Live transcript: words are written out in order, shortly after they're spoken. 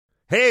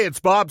Hey, it's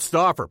Bob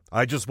Stauffer.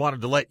 I just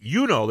wanted to let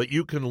you know that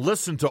you can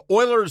listen to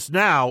Oilers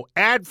Now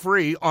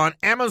ad-free on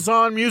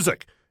Amazon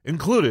Music,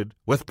 included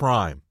with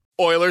Prime.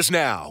 Oilers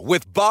Now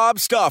with Bob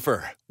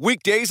Stauffer.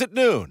 Weekdays at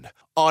noon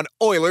on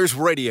Oilers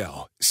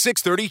Radio,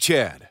 630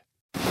 CHED.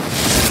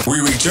 We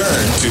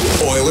return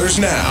to Oilers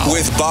Now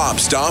with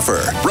Bob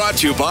Stauffer. Brought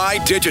to you by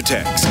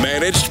Digitex.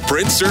 Managed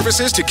print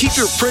services to keep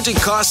your printing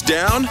costs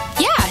down?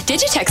 Yeah,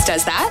 Digitex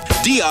does that.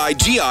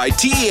 Digitex.ca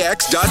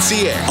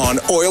on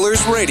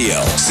Oilers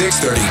Radio,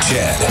 630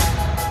 CHED.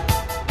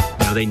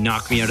 You know, they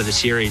knock me out of the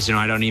series. You know,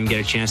 I don't even get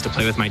a chance to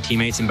play with my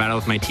teammates and battle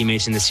with my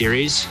teammates in the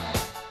series.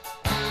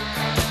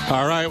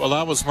 All right, well,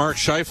 that was Mark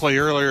Scheifele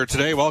earlier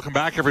today. Welcome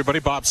back, everybody.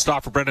 Bob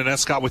Stauffer, Brendan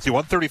Escott with you.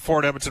 1:34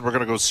 in Edmonton. We're going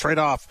to go straight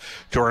off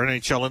to our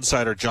NHL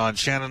insider, John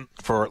Shannon,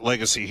 for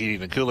Legacy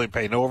Heating and Cooling.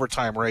 Pay no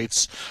overtime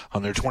rates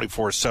on their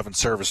 24/7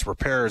 service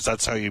repairs.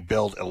 That's how you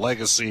build a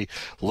legacy.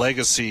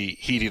 Legacy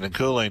Heating and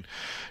Cooling.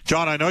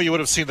 John, I know you would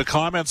have seen the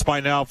comments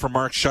by now from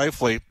Mark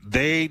Scheifele.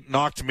 They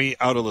knocked me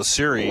out of the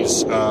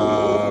series.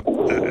 I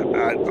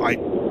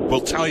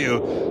will tell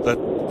you that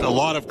a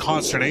lot of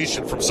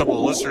consternation from some of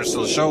the listeners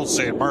to the show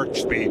saying Mark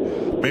should be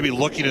maybe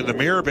looking in the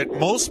mirror, but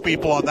most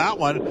people on that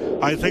one,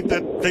 I think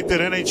that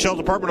NHL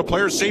Department of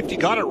Player Safety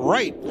got it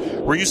right.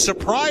 Were you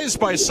surprised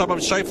by some of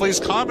Scheifele's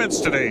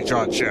comments today,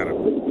 John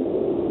Shannon?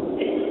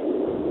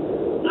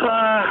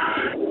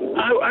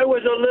 I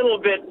was a little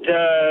bit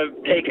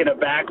taken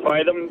aback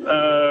by them,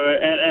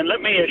 and let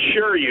me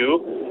assure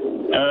you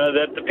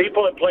that the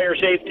people at Player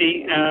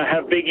Safety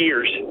have big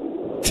ears.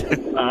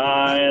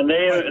 And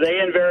they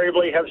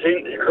invariably have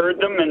heard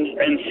them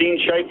and seen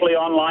Scheifele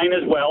online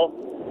as well,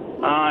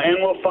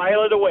 and will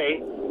file it away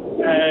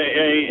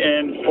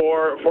and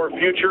for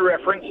future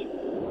reference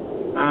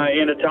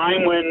in a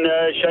time when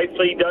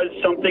Scheifele does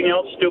something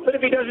else stupid.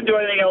 If he doesn't do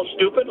anything else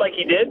stupid like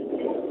he did,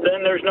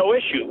 then there's no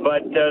issue.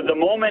 But the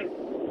moment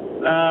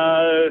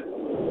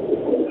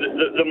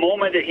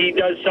that he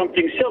does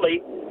something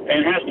silly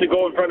and has to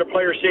go in front of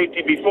Player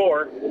Safety he's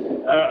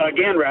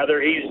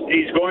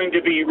going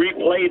to be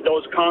replayed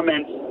those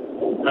comments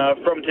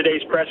from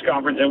today's press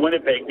conference in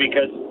Winnipeg,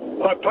 because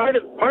part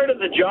of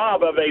the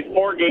job of a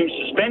 4-game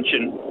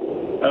suspension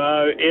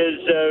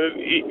is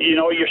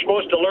you're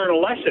supposed to learn a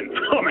lesson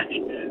from it,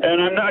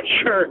 and I'm not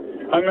sure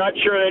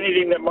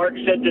anything that Mark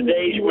said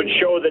today would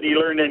show that he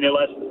learned any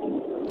lessons.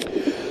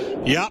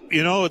 Yeah,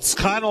 it's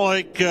kind of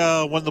like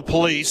when the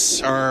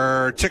police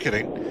are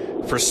ticketing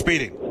for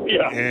speeding.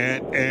 Yeah.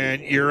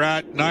 And you're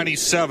at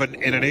 97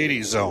 in an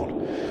 80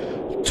 zone.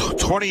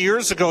 20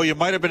 years ago, you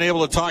might have been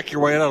able to talk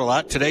your way out of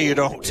that. Today, you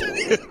don't.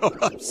 You know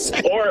what I'm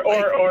saying?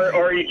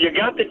 Or you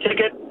got the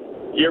ticket,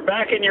 you're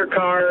back in your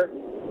car,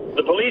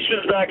 the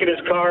policeman's back in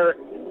his car,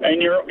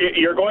 and you're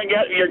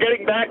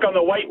getting back on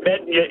the white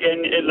bed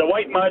in the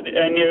white mud,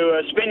 and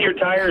you spin your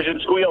tires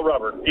and squeal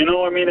rubber.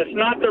 It's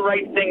not the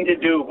right thing to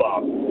do,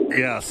 Bob.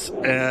 Yes,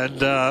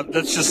 and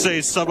let's just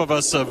say some of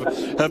us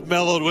have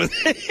mellowed with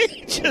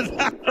age in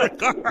that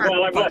regard.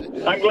 Well,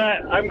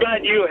 I'm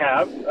glad you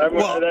have.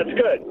 That's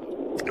good.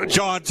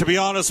 John, to be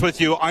honest with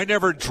you, I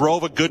never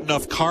drove a good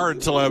enough car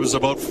until I was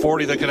about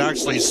 40 that could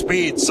actually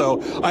speed,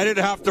 so I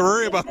didn't have to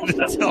worry about it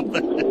until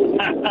then.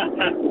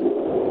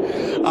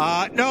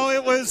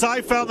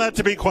 I found that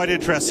to be quite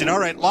interesting. All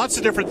right, lots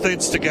of different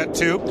things to get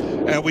to.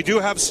 And we do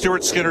have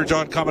Stuart Skinner,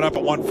 John, coming up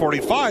at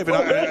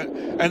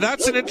 1:45. And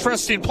that's an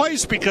interesting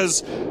place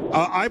because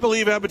I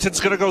believe Edmonton's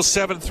going to go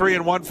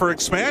 7-3-1 for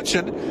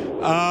expansion.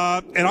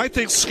 And I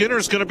think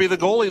Skinner's going to be the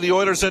goalie the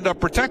Oilers end up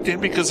protecting,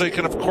 because they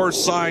can, of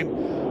course,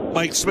 sign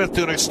Mike Smith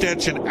to an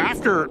extension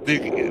after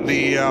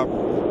the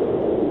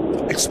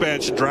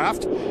expansion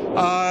draft.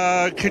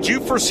 Could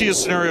you foresee a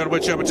scenario in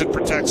which Edmonton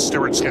protects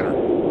Stuart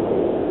Skinner?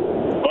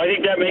 I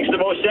think that makes the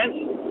most sense.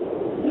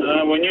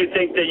 When you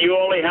think that you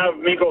only have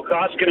Mikko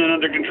Koskinen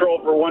under control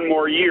for one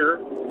more year,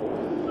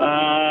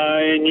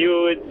 and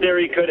you, in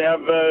theory, could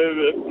have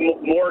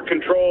more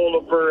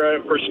control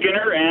for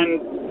Skinner,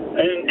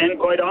 and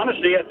quite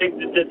honestly, I think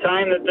that the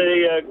time that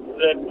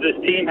the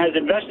team has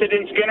invested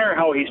in Skinner,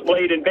 how he's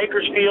played in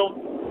Bakersfield,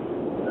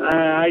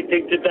 I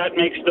think that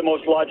makes the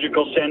most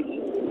logical sense.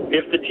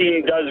 If the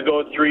team does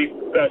go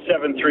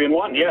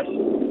 7-3-1, yes.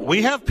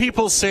 We have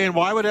people saying,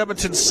 why would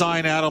Edmonton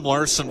sign Adam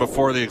Larsson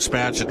before the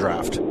expansion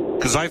draft?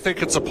 Because I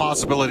think it's a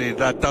possibility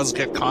that does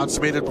get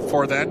consummated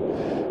before then.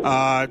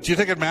 Do you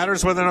think it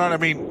matters whether or not?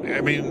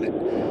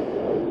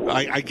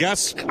 I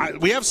guess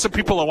we have some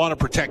people that want to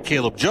protect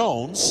Caleb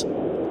Jones.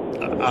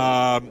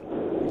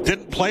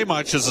 Didn't play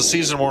much as the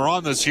season wore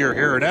on this year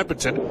here in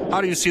Edmonton. How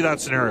do you see that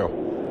scenario?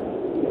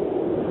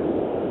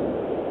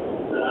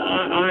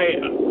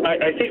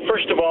 I think,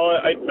 first of all,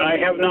 I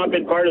have not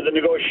been part of the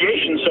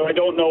negotiations, so I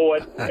don't know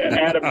what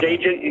Adam's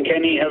agent and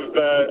Kenny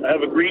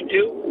have agreed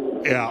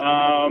to. Yeah.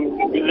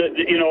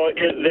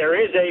 There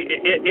is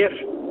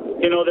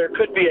there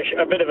could be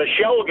a bit of a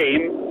shell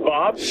game,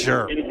 Bob.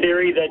 Sure. In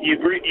theory, that you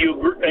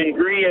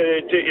agree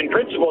in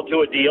principle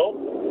to a deal,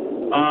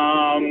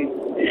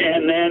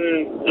 and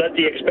then let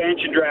the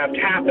expansion draft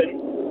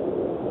happen.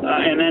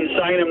 and then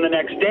sign him the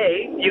next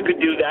day. You could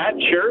do that,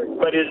 sure,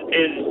 but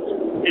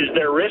is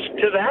there risk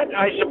to that?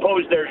 I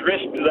suppose there's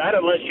risk to that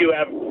unless you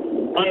have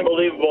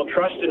unbelievable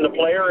trust in the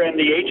player and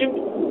the agent.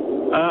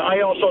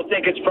 I also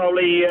think it's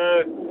probably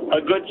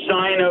a good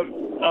sign of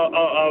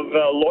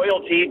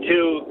loyalty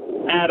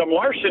to Adam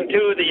Larsson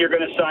too, that you're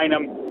going to sign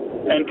him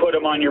and put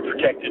him on your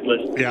protected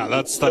list. Yeah,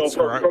 that's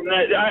correct. From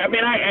that,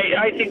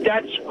 I think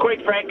that's,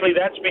 quite frankly,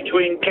 that's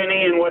between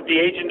Kenny and what the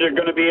agents are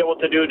going to be able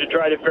to do to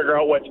try to figure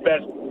out what's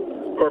best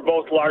for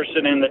both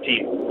Larsson and the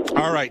team.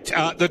 All right.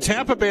 The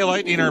Tampa Bay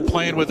Lightning are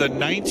playing with a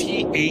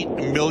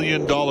 $98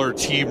 million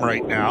team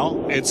right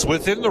now. It's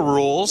within the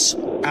rules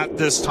at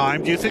this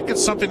time. Do you think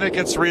it's something that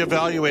gets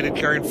reevaluated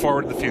carrying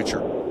forward in the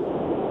future?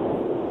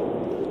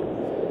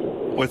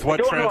 With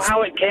what I don't know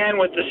how it can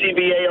with the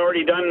CBA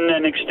already done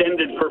and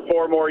extended for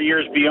 4 more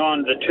years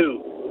beyond the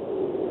 2.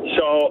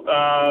 So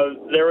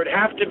there would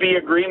have to be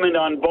agreement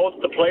on both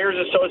the Players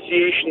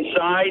Association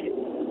side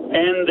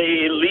and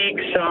the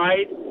league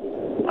side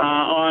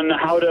on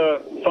how to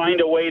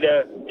find a way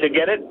to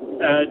get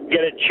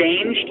it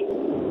changed.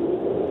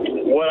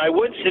 What I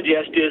would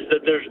suggest is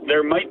that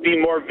there might be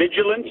more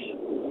vigilance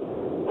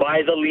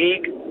by the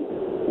league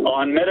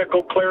on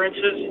medical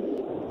clearances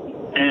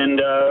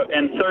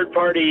and third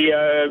party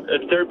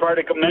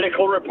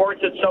medical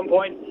reports at some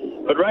point.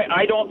 But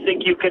I don't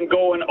think you can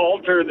go and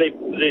alter the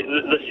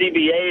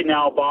CBA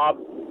now, Bob,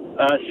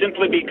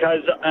 simply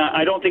because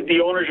I don't think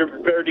the owners are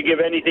prepared to give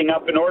anything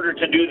up in order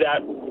to do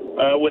that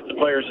with the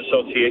Players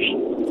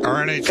Association.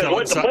 Our NHL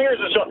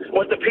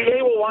what the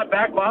PA will want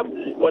back, Bob,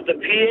 what the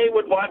PA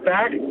would want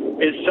back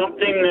is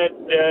something that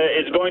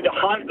is going to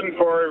haunt them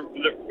for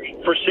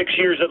 6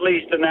 years at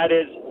least, and that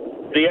is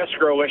the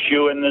escrow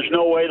issue, and there's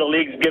no way the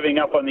league's giving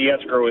up on the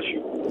escrow issue.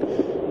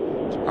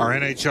 Our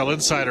NHL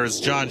insider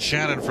is John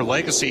Shannon for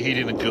Legacy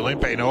Heating and Cooling,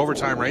 paying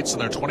overtime rates on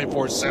their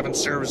 24/7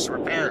 service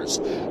repairs.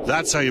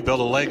 That's how you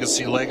build a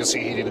Legacy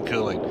Heating and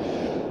Cooling.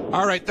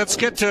 All right, let's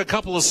get to a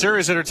couple of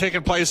series that are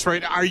taking place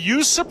right now. Are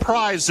you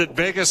surprised that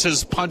Vegas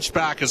has punched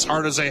back as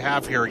hard as they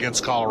have here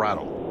against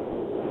Colorado?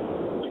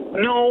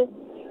 No.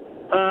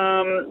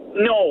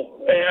 No,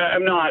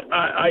 I'm not.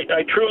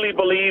 I truly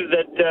believe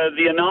that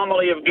the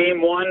anomaly of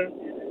Game 1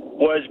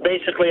 was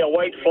basically a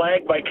white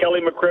flag by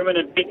Kelly McCrimmon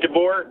and Pete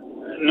DeBoer,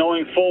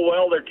 knowing full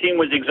well their team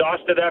was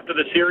exhausted after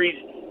the series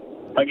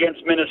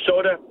against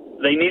Minnesota.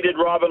 They needed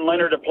Robin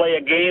Leonard to play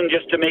a game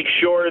just to make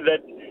sure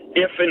that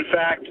if, in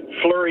fact,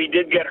 Fleury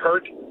did get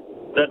hurt,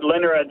 that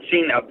Leonard had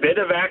seen a bit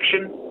of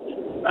action.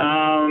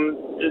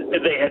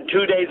 They had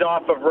 2 days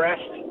off of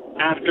rest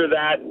after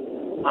that.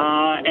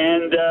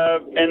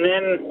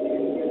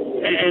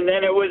 And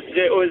then it was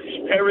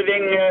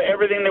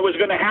everything that was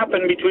going to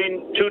happen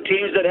between two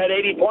teams that had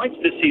 80 points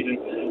this season.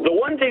 The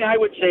one thing I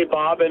would say,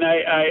 Bob, and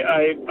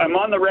I'm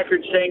on the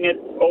record saying it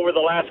over the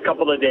last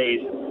couple of days,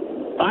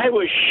 I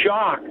was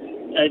shocked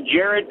at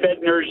Jared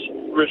Bednar's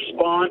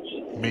response.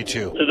 Me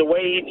too. To the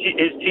way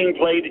his team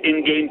played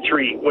in Game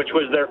 3, which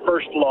was their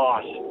first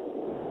loss.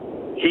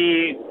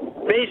 He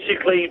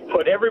basically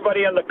put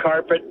everybody on the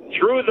carpet,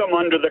 threw them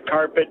under the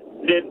carpet,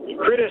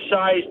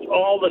 criticized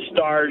all the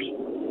stars.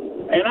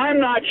 And I'm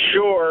not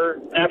sure,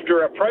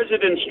 after a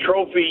President's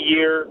Trophy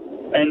year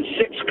and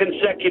 6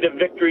 consecutive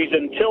victories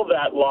until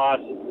that loss,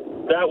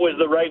 that was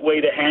the right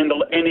way to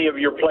handle any of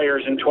your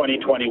players in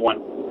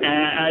 2021.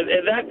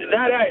 And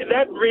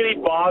that really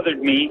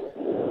bothered me,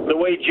 the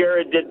way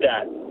Jared did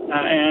that.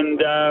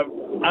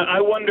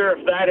 I wonder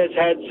if that has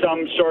had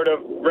some sort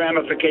of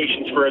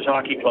ramifications for his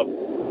hockey club.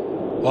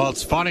 Well,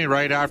 it's funny,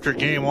 right after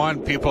Game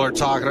 1, people are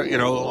talking,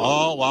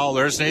 oh, well,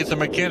 there's Nathan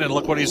McKinnon.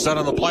 Look what he's done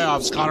in the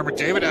playoffs. Connor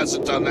McDavid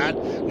hasn't done that.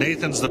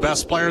 Nathan's the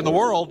best player in the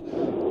world.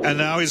 And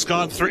now he's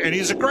gone through, and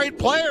he's a great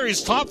player.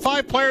 He's top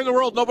 5 player in the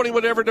world. Nobody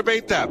would ever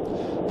debate that.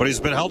 But he's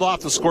been held off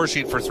the score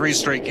sheet for 3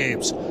 straight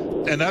games.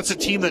 And that's a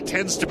team that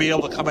tends to be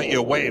able to come at you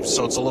a wave,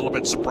 so it's a little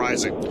bit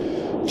surprising.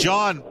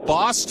 John,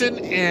 Boston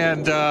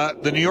and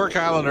the New York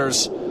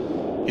Islanders,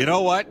 you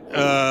know what?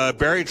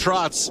 Barry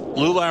Trotz,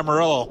 Lou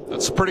Lamoriello,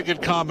 that's a pretty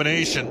good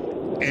combination.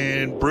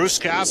 And Bruce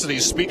Cassidy,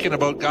 speaking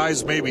about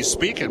guys maybe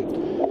speaking,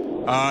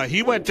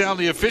 he went down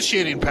the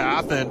officiating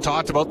path and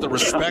talked about the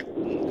respect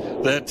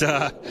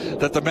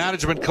that the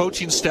management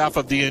coaching staff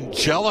of the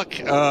angelic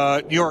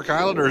New York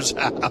Islanders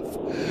have.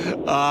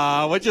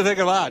 What'd you think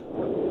of that?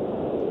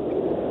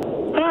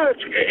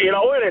 You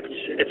know what?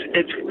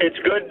 It's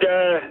good.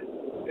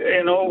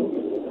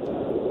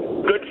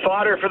 Good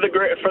fodder for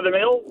the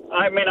mill.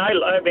 I mean, I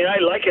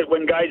like it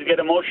when guys get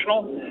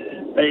emotional.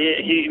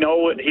 He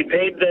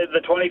paid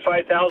the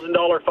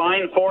 $25,000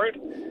 fine for it.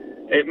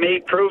 It may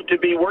prove to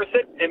be worth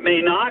it. It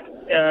may not.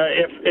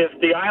 If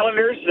the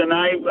Islanders, and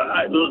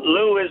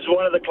Lou is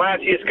one of the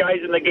classiest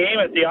guys in the game,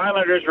 if the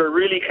Islanders were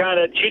really kind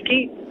of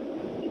cheeky,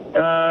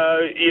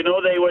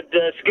 they would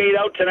skate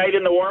out tonight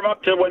in the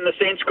warm-up to when the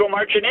Saints go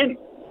marching in.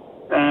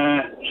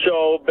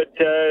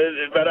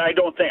 But I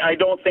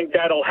don't think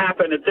that'll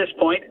happen at this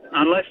point,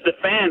 unless the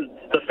fans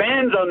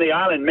on the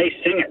island may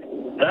sing it.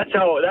 That's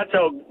how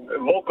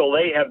vocal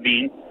they have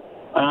been.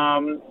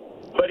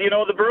 But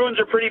the Bruins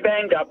are pretty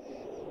banged up.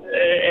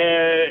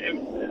 they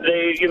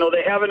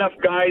have enough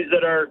guys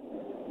that are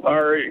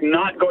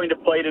not going to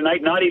play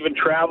tonight, not even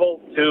travel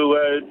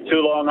to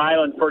Long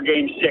Island for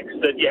Game 6,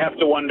 that you have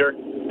to wonder.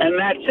 And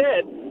that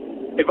said,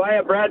 if I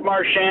have Brad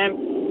Marchand,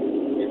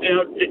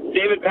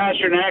 David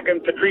Pastrnak,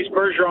 and Patrice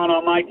Bergeron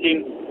on my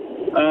team,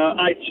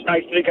 I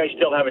think I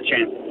still have a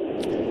chance.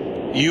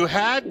 You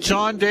had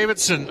John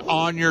Davidson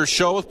on your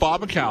show with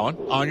Bob McCown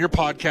on your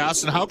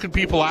podcast, and how can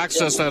people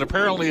access that?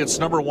 Apparently, it's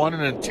number one in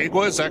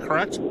Antigua. Is that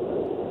correct?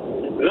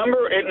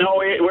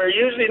 We're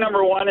usually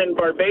number one in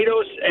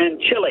Barbados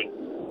and Chile.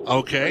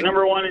 Okay.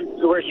 Number one,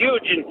 we're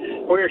huge in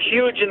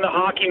the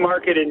hockey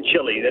market in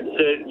Chile. That's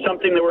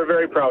something that we're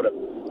very proud of.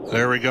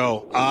 There we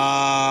go.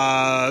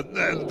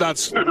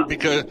 That's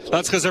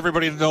because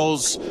everybody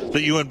knows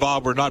that you and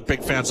Bob were not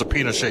big fans of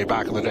Pinochet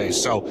back in the day.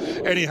 So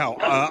anyhow,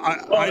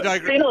 I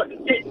digress.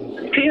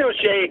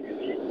 Pinochet.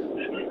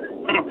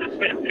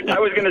 I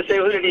was going to say,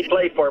 who did he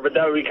play for? But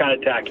that would be kind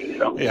of tacky.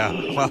 So yeah.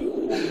 Well,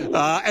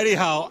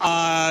 anyhow,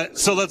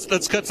 so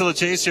let's cut to the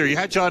chase here. You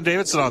had John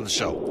Davidson on the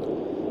show.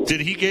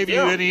 Did he give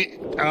you any?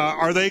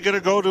 Are they going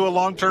to go to a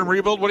long-term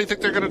rebuild? What do you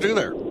think they're going to do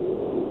there?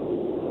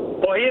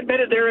 Well, he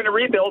admitted they're in a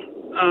rebuild.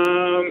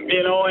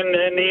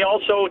 And he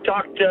also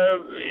talked.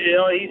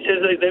 He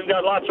says they've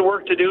got lots of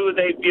work to do.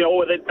 They,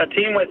 with a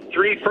team with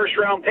 3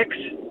 first-round picks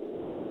in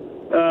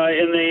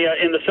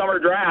the summer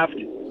draft.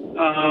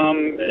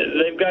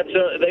 They've got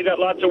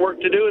lots of work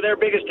to do. Their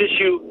biggest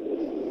issue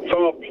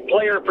from a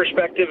player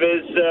perspective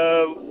is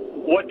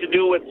what to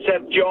do with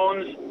Seth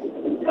Jones.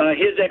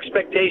 His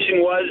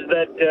expectation was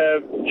that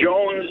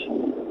Jones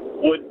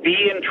would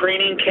be in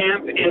training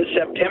camp in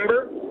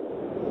September,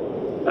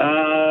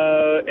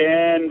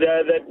 and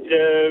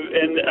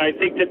I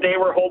think that they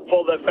were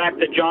hopeful the fact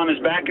that John is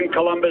back in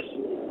Columbus.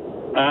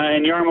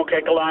 And Jarmo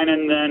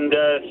Kekalainen and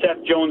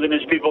Seth Jones and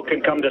his people can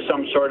come to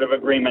some sort of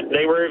agreement.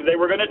 They were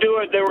going to do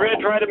it. They were going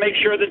to try to make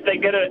sure that they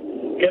get a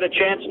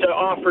chance to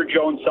offer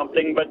Jones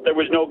something, but there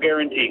was no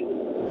guarantee.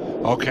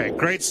 Okay,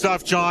 great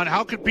stuff, John.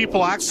 How can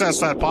people access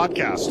that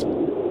podcast?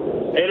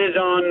 It is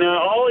on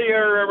all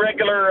your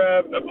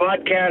regular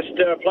podcast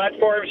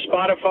platforms,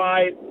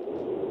 Spotify,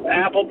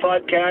 Apple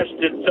Podcast.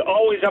 It's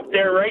always up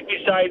there right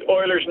beside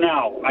Oilers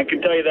Now. I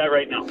can tell you that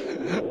right now.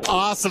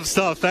 Awesome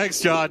stuff. Thanks,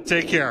 John.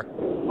 Take care.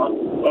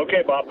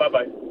 Okay, Bob.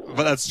 Bye-bye.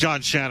 But that's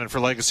John Shannon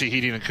for Legacy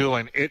Heating and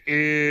Cooling. It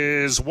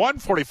is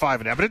 1:45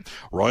 in Edmonton.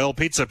 Royal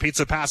Pizza,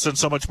 Pizza Pasta, and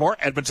so much more.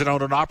 Edmonton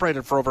owned and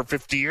operated for over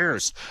 50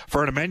 years.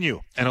 For a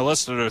menu and a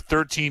list of their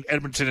 13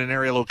 Edmonton and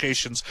area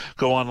locations,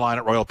 go online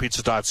at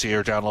royalpizza.ca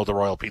or download the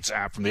Royal Pizza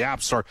app from the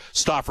App Store.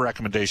 Stop for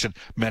recommendation,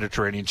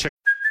 Mediterranean chicken.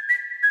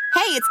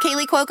 Hey, it's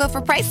Kaylee Cuoco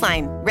for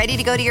Priceline. Ready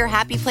to go to your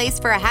happy place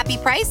for a happy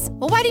price?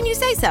 Well, why didn't you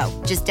say so?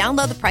 Just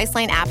download the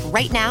Priceline app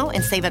right now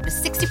and save up to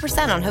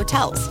 60% on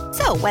hotels.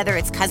 So whether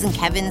it's Cousin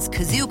Kevin's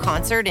Kazoo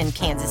Concert in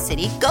Kansas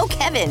City, go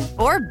Kevin,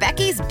 or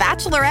Becky's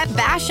Bachelorette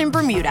Bash in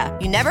Bermuda,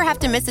 you never have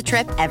to miss a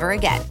trip ever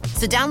again.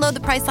 So download the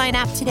Priceline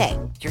app today.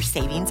 Your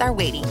savings are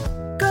waiting.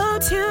 Go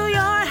to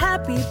your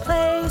happy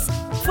place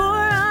for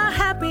a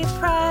happy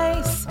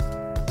price.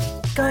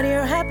 Go to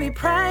your happy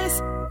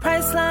price,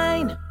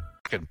 Priceline.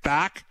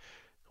 Back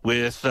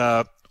with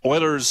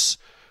Oilers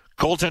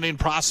goaltending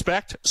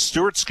prospect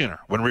Stuart Skinner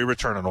when we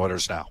return on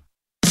Oilers Now.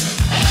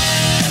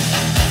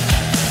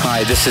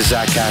 Hi, this is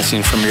Zach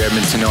Cassian from your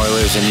Edmonton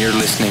Oilers, and you're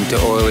listening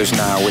to Oilers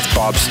Now with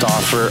Bob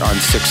Stauffer on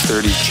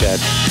 630 CHED.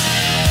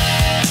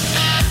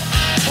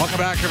 Welcome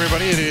back,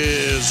 everybody. It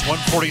is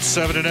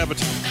 1:47 in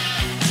Edmonton.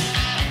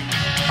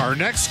 Our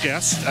next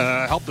guest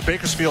helped the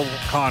Bakersfield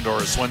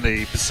Condors win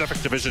the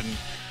Pacific Division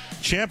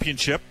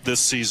Championship this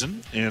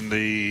season in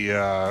the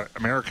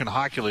American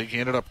Hockey League. He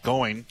ended up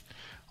going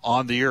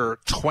on the year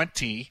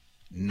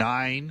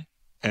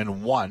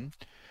 29-1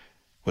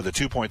 with a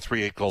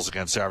 2.38 goals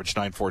against average,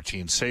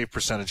 .914 save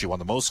percentage. He won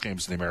the most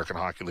games in the American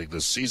Hockey League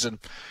this season,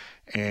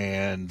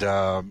 and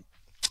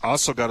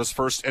also got his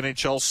first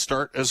NHL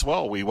start as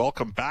well. We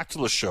welcome back to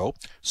the show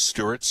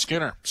Stuart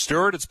Skinner.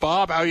 Stuart, it's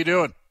Bob. How you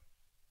doing?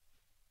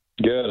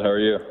 Good. How are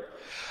you?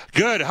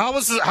 Good. How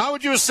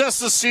would you assess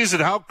this season?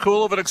 How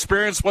cool of an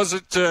experience was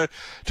it to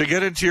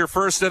get into your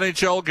first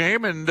NHL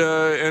game, and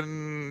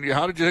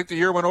how did you think the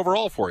year went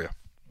overall for you?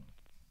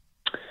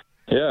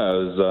 Yeah,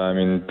 it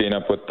was. Being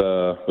up with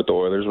the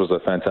Oilers was a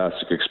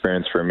fantastic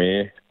experience for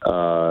me.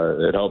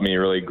 It helped me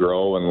really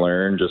grow and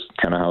learn just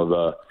kind of how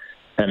the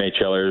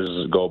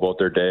NHLers go about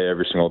their day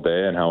every single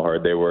day and how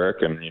hard they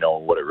work, and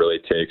what it really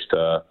takes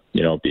to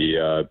be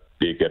a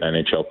good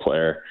NHL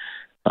player.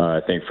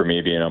 I think for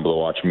me, being able to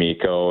watch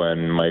Mikko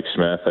and Mike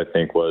Smith, I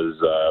think was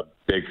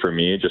big for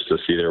me just to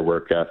see their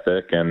work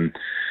ethic and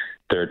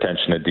their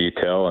attention to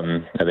detail.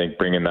 And I think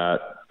bringing that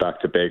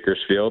back to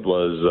Bakersfield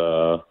was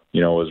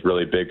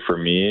really big for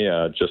me,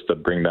 just to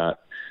bring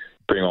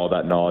all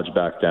that knowledge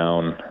back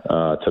down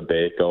to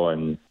Bako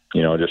and,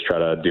 just try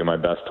to do my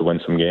best to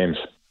win some games.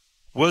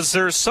 Was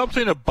there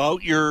something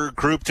about your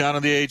group down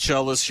in the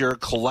AHL this year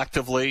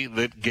collectively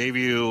that gave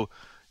you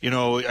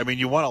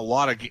you won a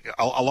lot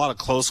of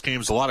close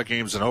games, a lot of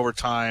games in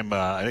overtime.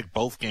 I think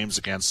both games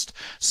against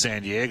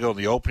San Diego in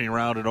the opening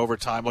round in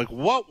overtime. Like,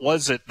 what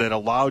was it that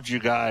allowed you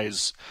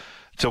guys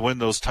to win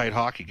those tight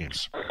hockey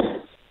games?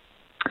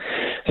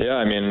 Yeah,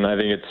 I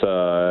think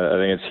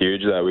it's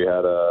huge that we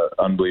had an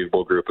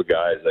unbelievable group of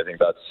guys. I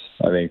think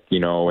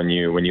when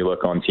you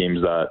look on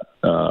teams that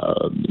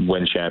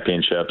win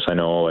championships, I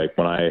know like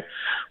when I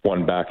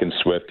won back in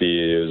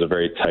Swifty, it was a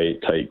very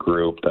tight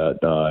group that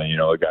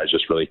the guys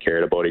just really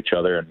cared about each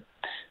other, and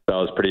that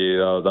was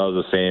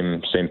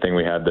the same thing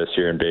we had this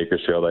year in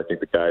Bakersfield. I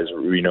think the guys,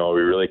 we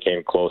really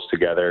came close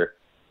together.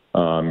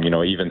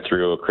 Even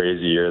through a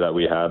crazy year that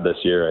we had this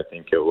year, I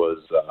think it was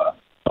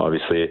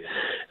obviously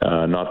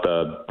not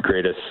the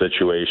greatest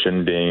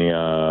situation being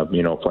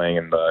playing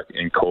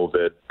in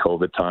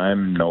COVID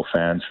time, no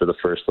fans for the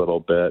first little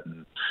bit,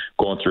 and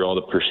going through all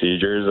the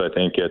procedures. I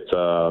think it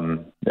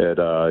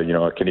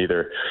can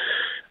either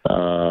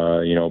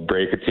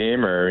break a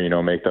team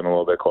or make them a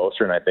little bit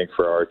closer. And I think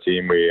for our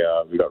team, we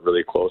got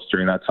really close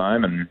during that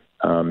time,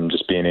 and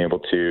just being able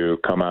to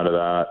come out of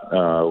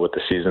that with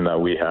the season that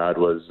we had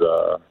was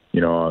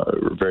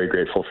very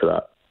grateful for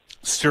that.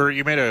 Stuart,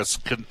 you made a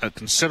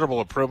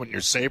considerable improvement in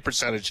your save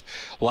percentage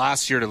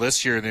last year to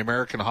this year in the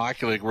American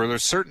Hockey League. Were there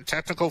certain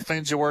technical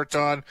things you worked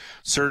on,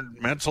 certain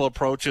mental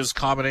approaches,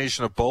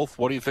 combination of both?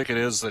 What do you think it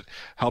is that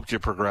helped you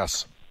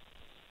progress?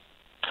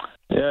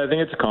 Yeah, I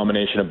think it's a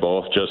combination of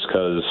both, just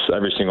because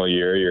every single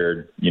year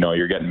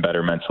you're getting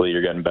better mentally,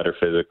 you're getting better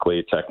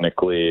physically,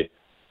 technically,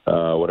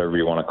 whatever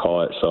you want to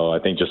call it. So I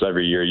think just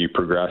every year you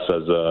progress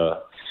as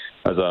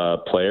a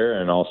player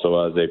and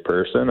also as a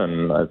person.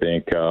 And I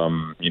think,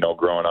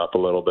 growing up a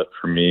little bit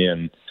for me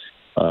and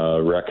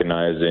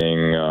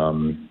recognizing,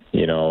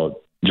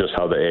 just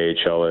how the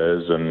AHL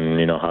is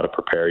and, how to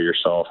prepare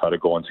yourself, how to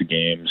go into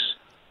games,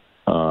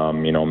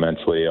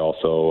 mentally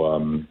also,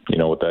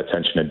 with the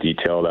attention to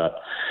detail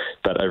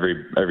that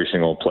every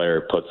single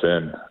player puts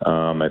in,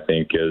 I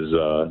think is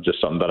just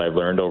something that I've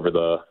learned over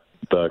the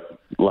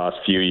last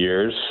few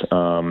years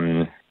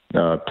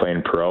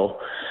playing pro.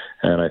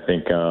 And I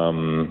think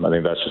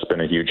that's just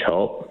been a huge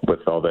help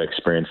with all the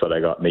experience that I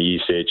got in the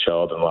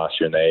ECHL and last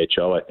year in the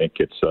AHL. I think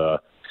it's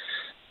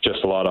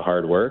just a lot of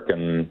hard work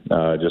and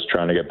just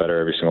trying to get better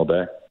every single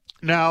day.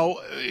 Now,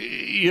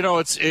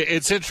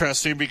 it's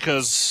interesting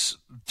because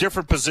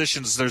different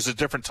positions, there's a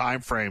different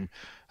time frame,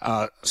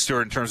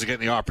 Stuart, in terms of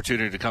getting the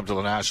opportunity to come to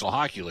the National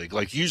Hockey League.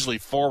 Like usually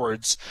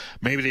forwards,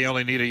 maybe they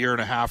only need a year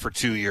and a half or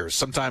 2 years.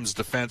 Sometimes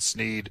defense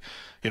need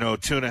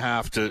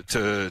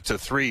 2.5 to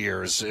 3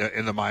 years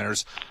in the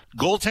minors.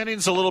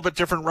 Goaltending's a little bit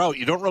different route.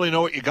 You don't really know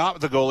what you got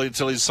with the goalie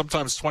until he's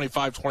sometimes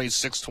 25,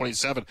 26,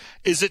 27.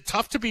 Is it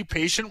tough to be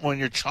patient when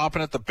you're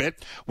chomping at the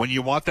bit, when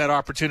you want that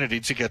opportunity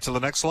to get to the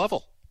next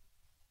level?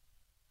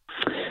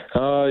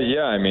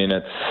 Yeah,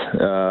 it's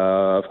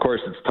of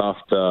course it's tough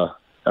to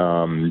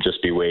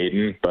just be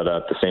waiting, but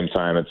at the same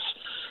time, it's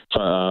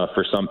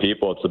for some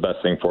people, it's the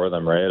best thing for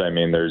them, right?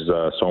 There's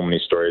so many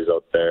stories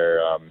out there,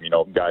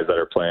 guys that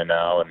are playing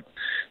now and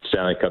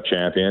Stanley Cup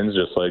champions,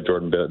 just like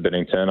Jordan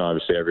Binnington.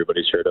 Obviously,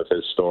 everybody's heard of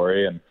his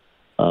story, and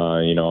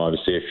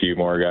obviously a few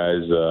more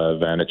guys,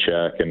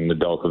 Vanacek and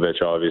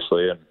Nedeljkovic,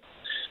 obviously. And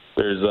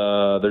there's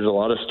a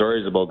lot of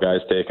stories about guys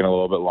taking a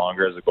little bit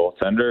longer as a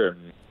goaltender,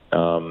 and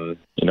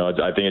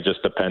I think it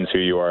just depends who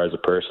you are as a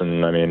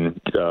person.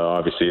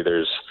 Obviously,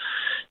 there's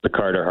the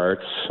Carter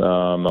Harts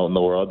out in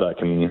the world that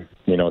can,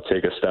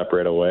 take a step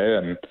right away,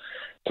 and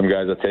some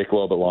guys that take a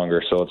little bit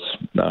longer. So it's,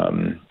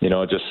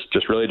 it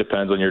just really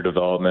depends on your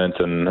development.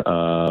 And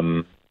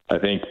I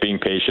think being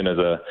patient is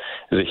a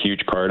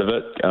huge part of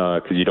it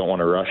because you don't want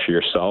to rush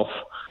yourself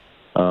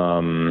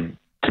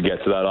to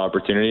get to that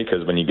opportunity,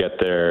 because when you get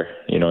there,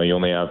 you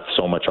only have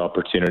so much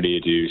opportunity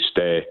to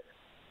stay.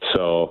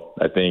 So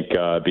I think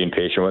being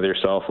patient with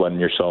yourself, letting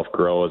yourself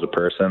grow as a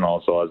person,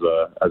 also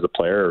as a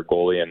player or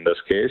goalie in this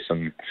case,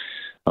 and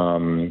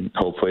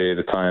hopefully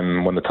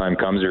when the time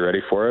comes, you're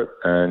ready for it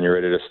and you're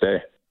ready to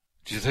stay.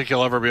 Do you think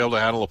you'll ever be able to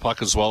handle a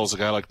puck as well as a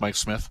guy like Mike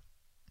Smith?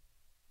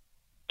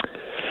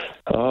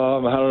 I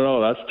don't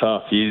know. That's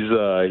tough.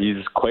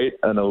 He's quite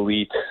an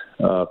elite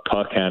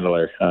puck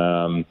handler.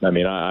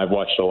 I've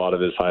watched a lot of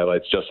his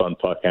highlights just on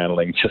puck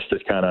handling, just to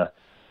kind of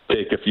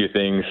take a few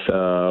things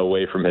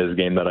away from his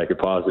game that I could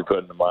possibly put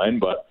into mine.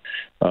 But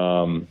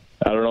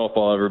I don't know if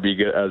I'll ever be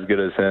as good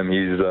as him.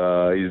 He's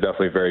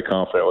definitely very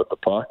confident with the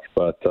puck,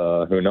 but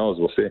who knows?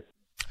 We'll see.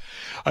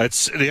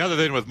 It's the other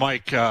thing with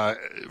Mike,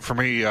 for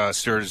me,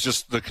 Stuart, is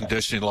just the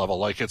conditioning level.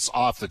 Like, it's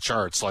off the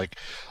charts. Like,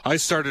 I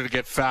started to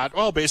get fat,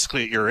 well,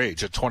 basically at your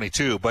age, at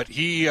 22, but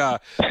he, the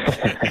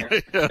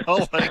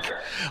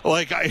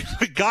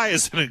guy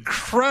is in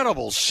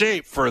incredible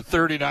shape for a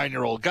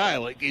 39-year-old guy.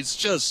 Like, he's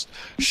just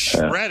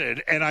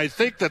shredded. And I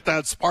think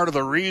that's part of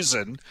the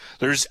reason.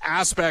 There's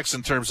aspects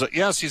in terms of,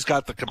 yes, he's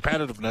got the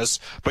competitiveness,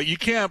 but you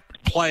can't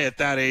play at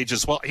that age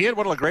as well. He had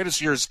one of the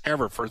greatest years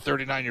ever for a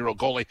 39-year-old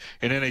goalie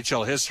in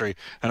NHL history. history.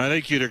 And I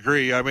think you'd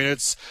agree. I mean,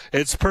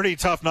 it's pretty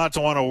tough not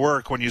to want to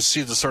work when you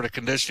see the sort of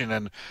conditioning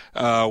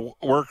and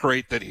work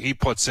rate that he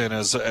puts in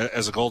as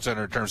a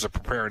goaltender in terms of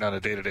preparing on a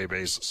day-to-day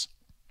basis.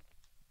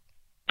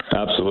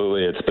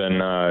 Absolutely. It's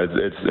been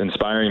it's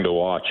inspiring to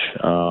watch.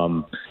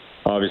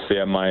 Obviously,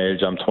 at my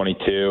age, I'm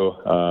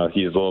 22.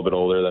 He's a little bit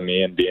older than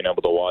me, and being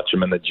able to watch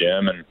him in the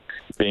gym and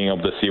being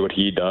able to see what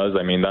he does,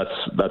 I mean,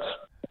 that's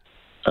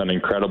an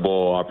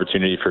incredible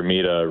opportunity for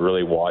me to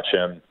really watch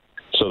him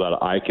so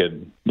that I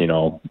could,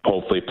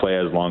 hopefully play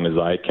as long as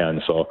I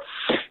can. So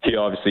he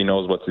obviously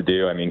knows what to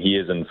do. I mean, he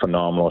is in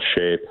phenomenal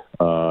shape.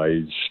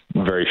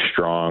 He's very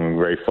strong,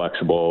 very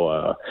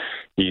flexible.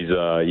 He's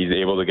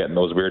able to get in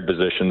those weird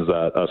positions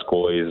that us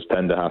goalies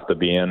tend to have to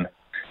be in.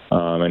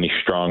 And he's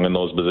strong in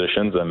those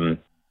positions. And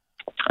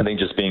I think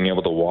just being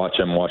able to watch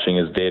him, watching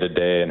his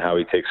day-to-day and how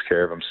he takes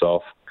care of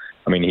himself,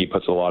 I mean, he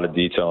puts a lot of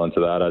detail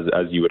into that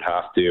as you would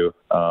have to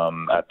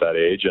at that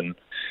age. And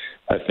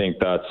I think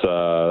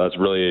that's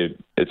really,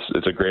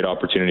 it's a great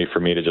opportunity for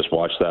me to just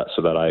watch that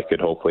so that I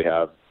could hopefully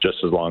have just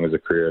as long as a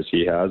career as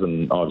he has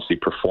and obviously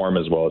perform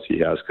as well as he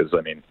has. Because,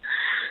 I mean,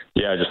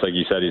 yeah, just like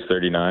you said, he's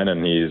 39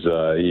 and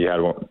he had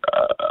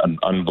an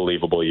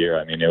unbelievable year.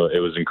 I mean, it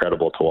was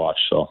incredible to watch,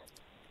 so.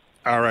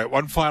 All right,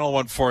 one final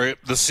one for you.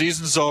 The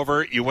season's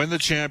over. You win the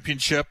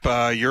championship.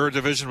 Your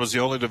division was the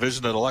only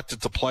division that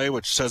elected to play,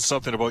 which says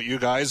something about you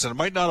guys. And it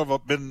might not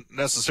have been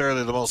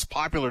necessarily the most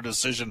popular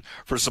decision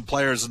for some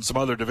players in some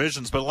other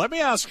divisions. But let me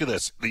ask you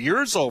this. The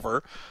year's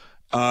over.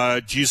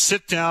 Do you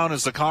sit down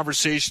as the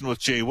conversation with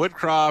Jay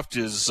Woodcroft?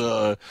 Is,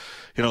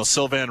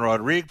 Sylvain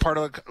Rodrigue part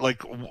of it?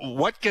 Like,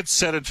 what gets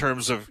said in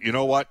terms of, you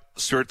know what,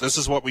 Stuart, this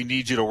is what we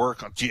need you to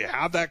work on? Do you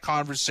have that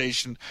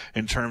conversation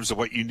in terms of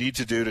what you need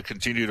to do to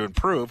continue to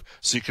improve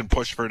so you can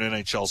push for an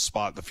NHL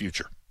spot in the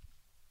future?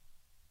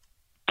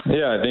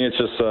 Yeah, I think it's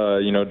just,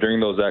 during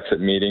those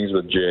exit meetings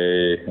with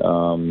Jay,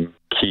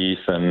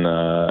 Keith,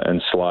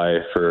 and Sly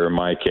for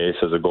my case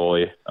as a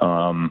goalie,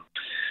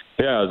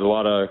 yeah, it was a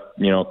lot of,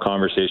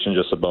 conversation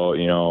just about,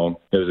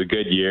 it was a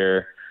good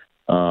year.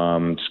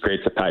 It's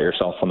great to pat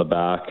yourself on the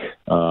back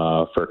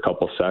for a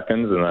couple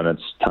seconds, and then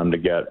it's time to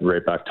get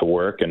right back to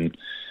work and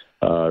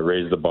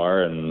raise the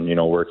bar and,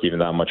 work even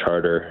that much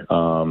harder.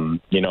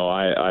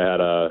 I had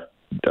a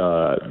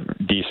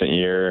decent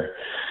year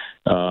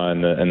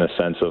in the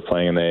sense of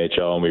playing in the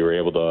AHL, and we were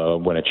able to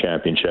win a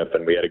championship,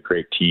 and we had a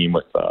great team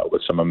with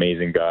some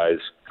amazing guys.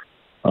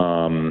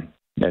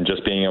 And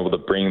just being able to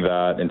bring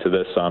that into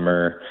this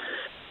summer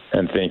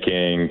and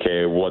thinking,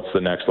 okay, what's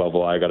the next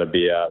level I got to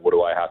be at? What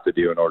do I have to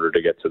do in order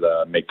to get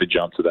to make the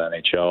jump to the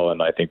NHL?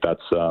 And I think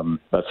that's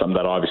something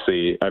that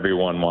obviously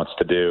everyone wants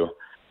to do.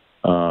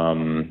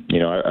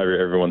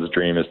 Everyone's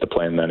dream is to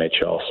play in the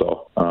NHL.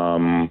 So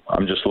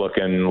I'm just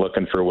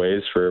looking for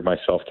ways for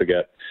myself to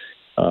get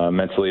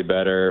mentally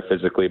better,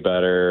 physically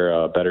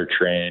better, better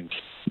trained.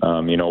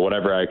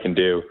 Whatever I can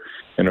do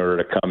in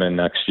order to come in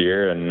next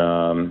year and,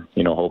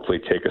 hopefully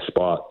take a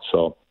spot.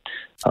 So,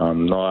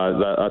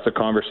 that's a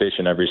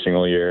conversation every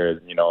single year.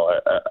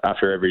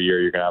 After every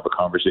year, you're going to have a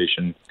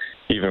conversation,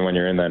 even when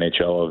you're in the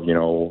NHL,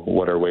 of,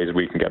 what are ways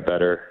we can get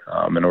better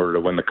in order to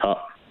win the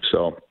cup.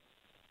 So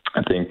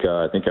I think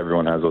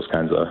everyone has those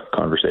kinds of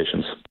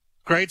conversations.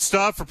 Great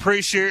stuff.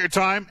 Appreciate your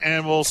time,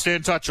 and we'll stay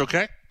in touch,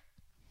 okay?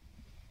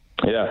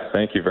 Yeah,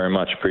 thank you very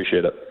much.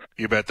 Appreciate it.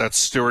 You bet. That's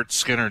Stuart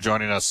Skinner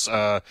joining us.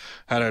 Had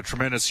a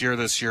tremendous year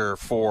this year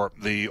for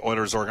the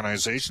Oilers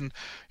organization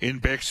in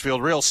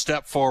Bakersfield. Real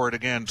step forward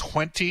again,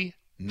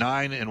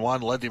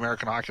 29-1, led the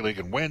American Hockey League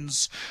in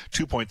wins,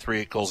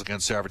 2.38 goals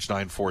against average,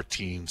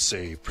 .914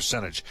 save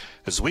percentage.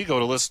 As we go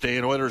to list day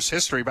in Oilers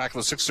history, back in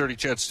the 630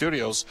 CHED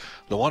Studios,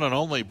 the one and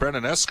only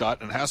Brendan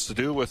Escott, and it has to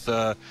do with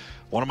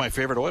one of my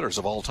favorite Oilers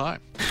of all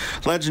time.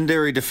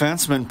 Legendary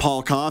defenseman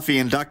Paul Coffey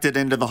inducted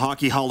into the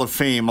Hockey Hall of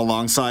Fame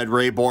alongside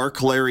Ray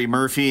Bourque, Larry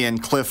Murphy,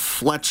 and Cliff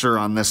Fletcher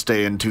on this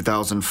day in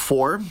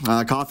 2004.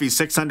 Coffey's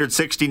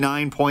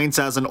 669 points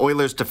as an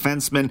Oilers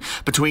defenseman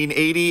between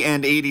 80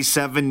 and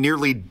 87,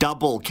 nearly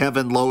double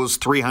Kevin Lowe's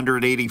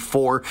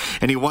 384,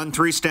 and he won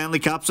 3 Stanley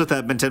Cups with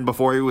Edmonton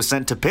before he was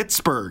sent to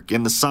Pittsburgh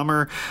in the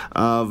summer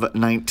of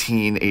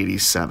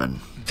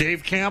 1987.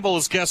 Dave Campbell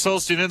is guest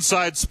hosting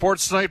Inside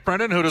Sports tonight.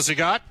 Brendan, who does he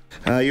got?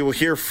 You will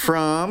hear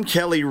from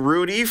Kelly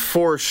Rudy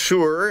for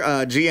sure,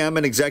 GM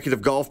and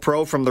executive golf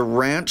pro from the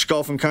Ranch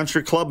Golf and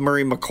Country Club,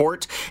 Murray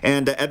McCourt,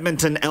 and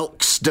Edmonton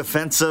Elks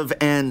defensive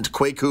end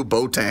Kwaku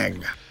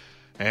Boateng.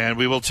 And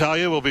we will tell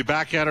you, we'll be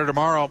back at her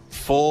tomorrow,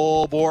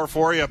 full bore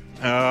for you.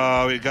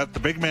 We got the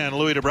big man,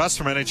 Louis DeBrusk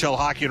from NHL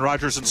Hockey and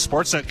Rogers and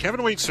Sportsnet.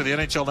 Kevin Weeks for the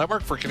NHL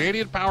Network for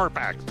Canadian Power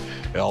Pack.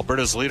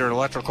 Alberta's leader in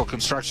electrical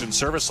construction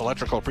service,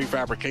 electrical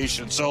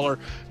prefabrication and solar.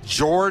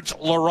 George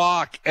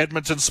Larocque,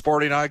 Edmonton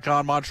sporting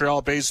icon,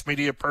 Montreal-based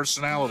media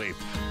personality.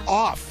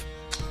 Off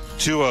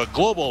to a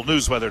global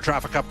news weather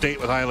traffic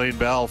update with Eileen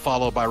Bell,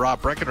 followed by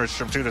Rob Breckenridge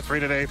from 2 to 3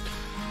 today.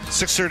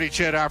 6:30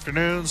 CHED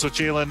Afternoons with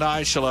Jaylen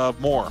Nye. She'll have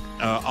more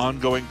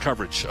ongoing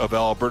coverage of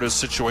Alberta's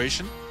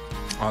situation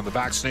on the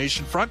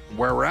vaccination front,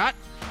 where we're at,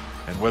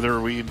 and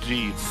whether we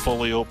indeed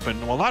fully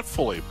open, well, not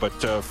fully, but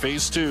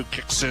phase 2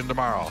 kicks in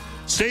tomorrow.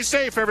 Stay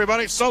safe,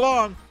 everybody. So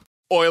long.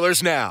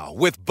 Oilers Now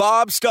with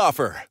Bob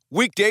Stauffer.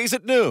 Weekdays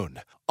at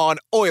noon on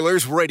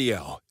Oilers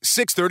Radio,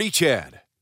 630 CHED.